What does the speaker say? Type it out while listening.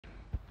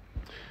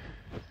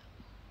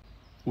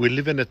We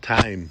live in a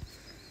time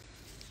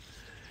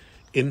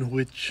in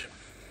which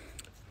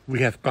we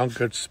have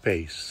conquered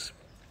space.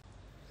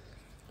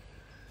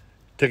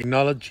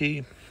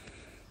 Technology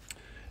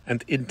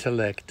and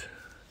intellect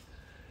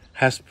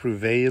has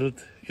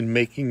prevailed in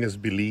making us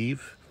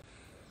believe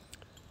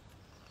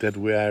that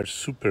we are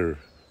super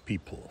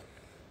people.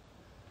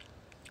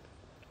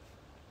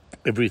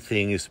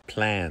 Everything is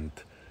planned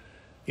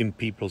in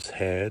people's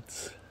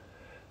heads,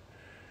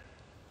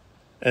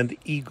 and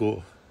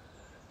ego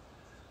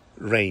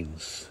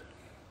reigns.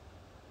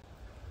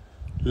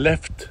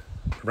 Left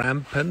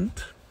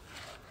rampant,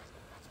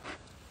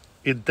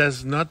 it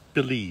does not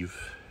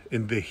believe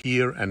in the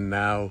here and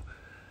now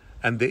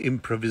and the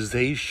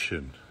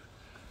improvisation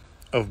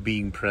of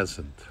being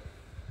present.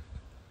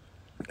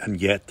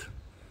 And yet,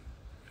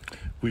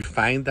 we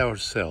find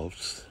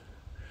ourselves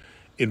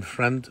in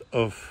front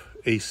of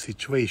a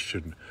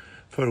situation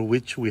for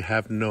which we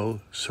have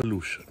no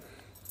solution.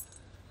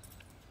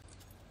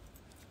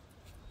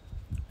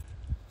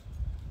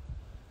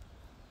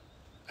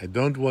 I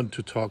don't want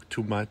to talk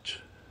too much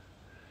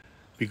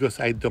because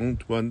I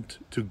don't want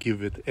to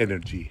give it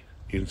energy.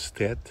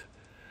 Instead,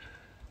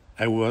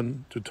 I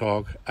want to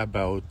talk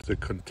about the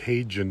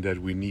contagion that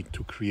we need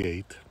to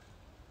create,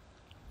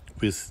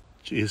 which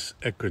is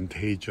a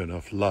contagion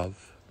of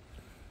love.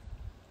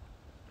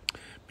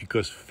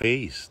 Because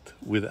faced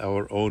with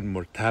our own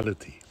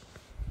mortality,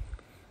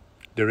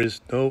 there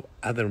is no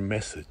other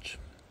message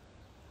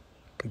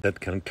that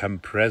can come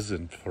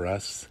present for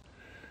us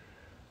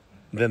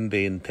than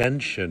the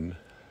intention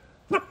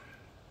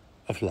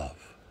of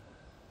love.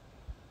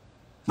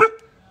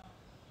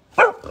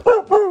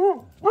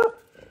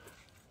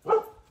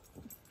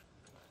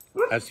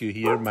 As you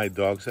hear, my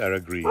dogs are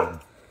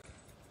agreeing.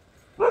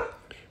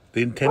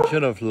 The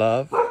intention of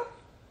love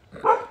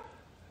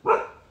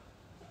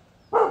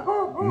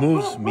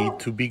moves me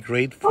to be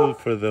grateful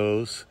for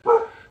those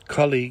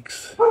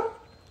colleagues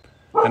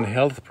and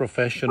health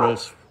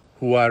professionals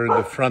who are in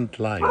the front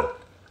line.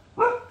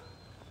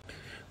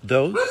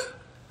 Those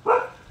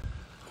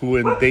who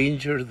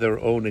endanger their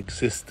own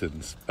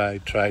existence by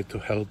trying to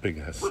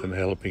helping us and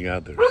helping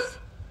others.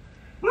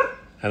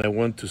 And I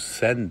want to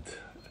send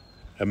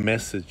a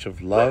message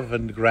of love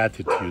and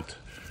gratitude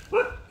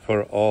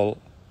for all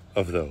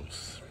of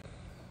those.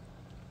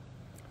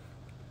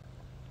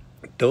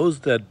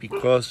 Those that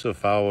because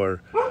of our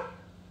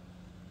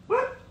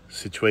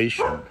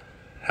situation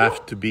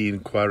have to be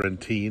in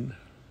quarantine,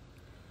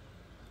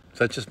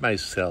 such as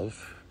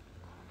myself,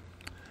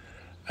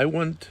 I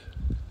want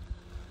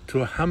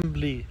to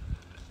humbly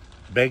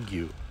beg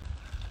you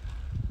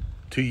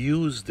to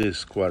use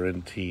this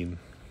quarantine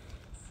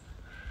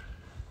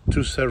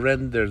to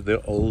surrender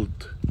the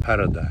old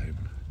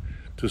paradigm,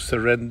 to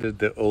surrender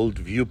the old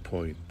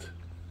viewpoint,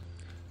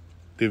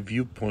 the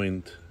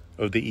viewpoint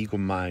of the ego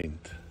mind,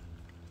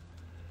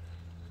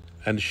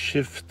 and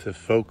shift the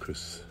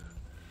focus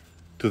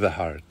to the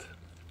heart.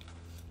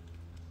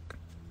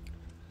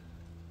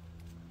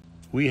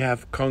 We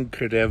have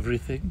conquered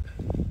everything,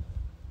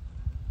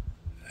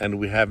 and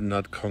we have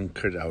not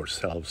conquered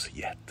ourselves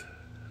yet.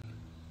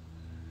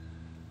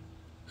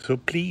 So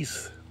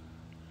please,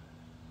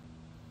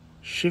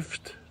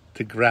 shift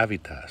the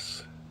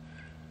gravitas,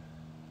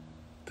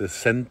 the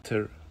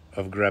center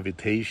of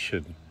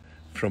gravitation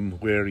from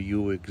where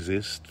you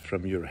exist,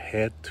 from your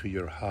head to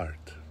your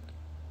heart.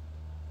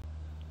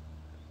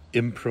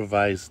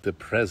 Improvise the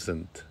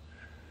present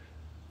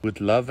with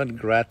love and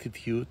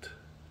gratitude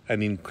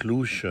and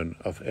inclusion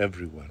of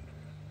everyone.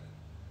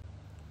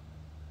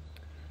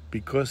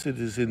 Because it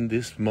is in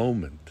this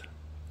moment,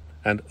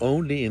 and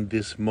only in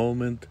this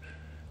moment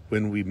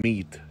when we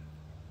meet,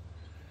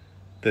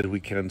 that we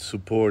can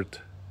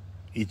support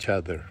each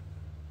other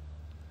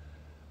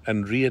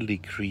and really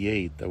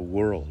create a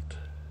world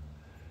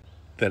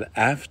that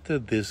after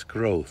this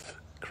growth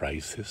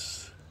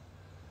crisis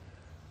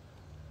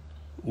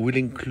will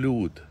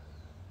include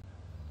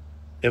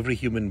every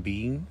human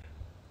being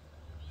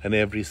and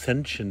every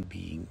sentient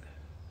being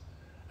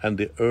and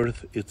the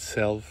earth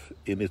itself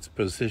in its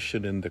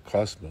position in the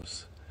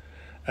cosmos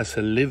as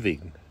a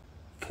living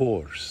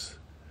force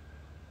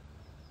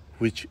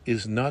which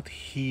is not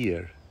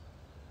here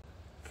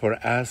for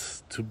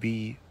us to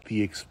be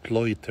the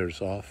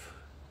exploiters of,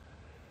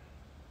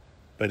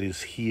 but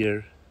is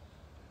here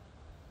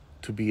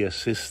to be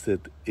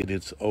assisted in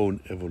its own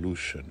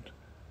evolution,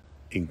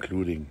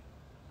 including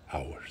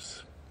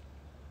ours.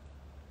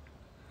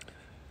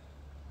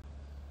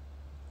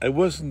 I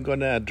wasn't going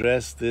to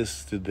address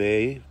this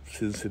today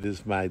since it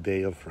is my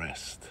day of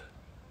rest.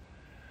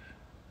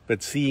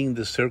 But seeing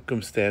the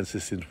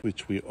circumstances in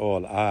which we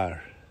all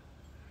are,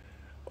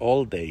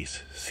 all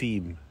days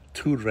seem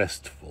too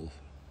restful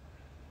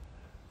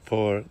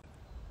for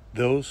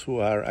those who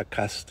are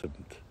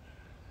accustomed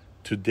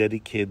to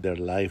dedicate their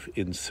life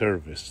in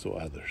service to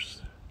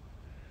others,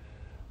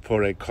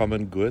 for a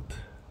common good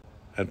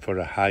and for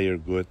a higher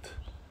good.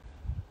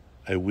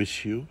 I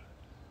wish you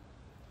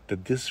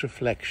that this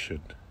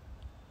reflection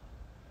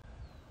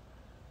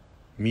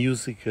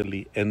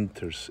musically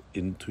enters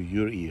into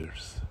your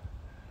ears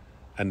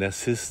and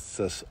assists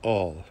us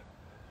all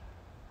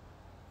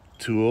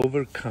to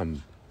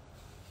overcome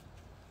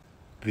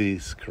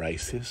this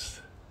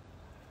crisis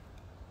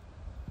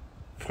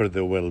for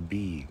the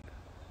well-being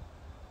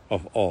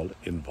of all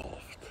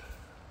involved.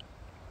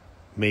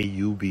 May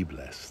you be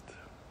blessed,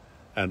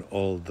 and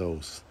all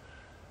those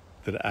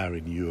that are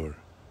in your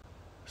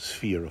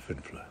sphere of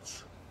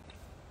influence.